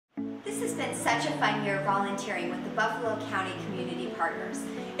This has been such a fun year volunteering with the Buffalo County Community Partners.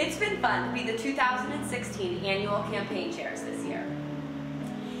 It's been fun to be the 2016 annual campaign chairs this year.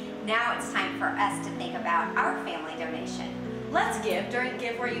 Now it's time for us to think about our family donation. Let's give during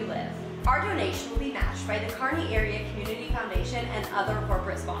Give Where You Live. Our donation will be matched by the Kearney Area Community Foundation and other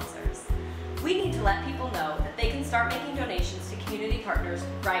corporate sponsors. We need to let people know that they can start making donations to community partners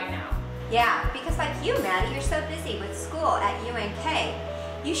right now. Yeah, because like you, Maddie, you're so busy with school at UNK.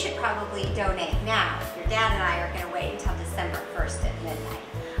 You should probably donate now. Your dad and I are going to wait until December 1st at midnight.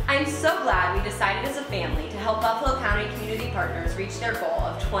 I'm so glad we decided as a family to help Buffalo County Community Partners reach their goal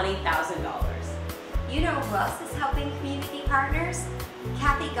of $20,000. You know who else is helping community partners?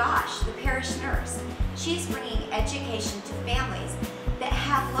 Kathy Gosh, the parish nurse. She's bringing education to families that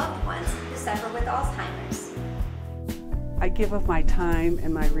have loved ones who suffer with Alzheimer's. I give of my time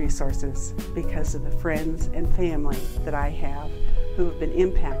and my resources because of the friends and family that I have who have been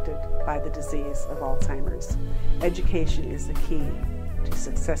impacted by the disease of Alzheimer's. Education is the key to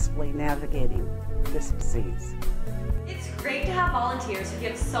successfully navigating this disease. It's great to have volunteers who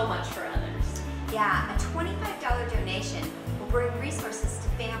give so much for others. Yeah, a $25 donation will bring resources to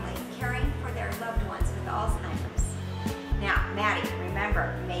families caring for their loved ones with Alzheimer's. Now, Maddie,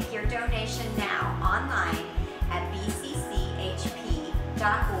 remember, make your donation now online at bcchp.org/give.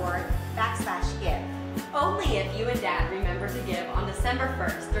 Only if you and Dad remember to give on December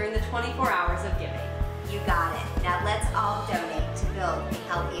 1st during the 24 hours of giving. You got it. Now let's all donate to build a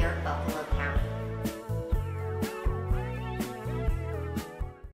healthier Buffalo County.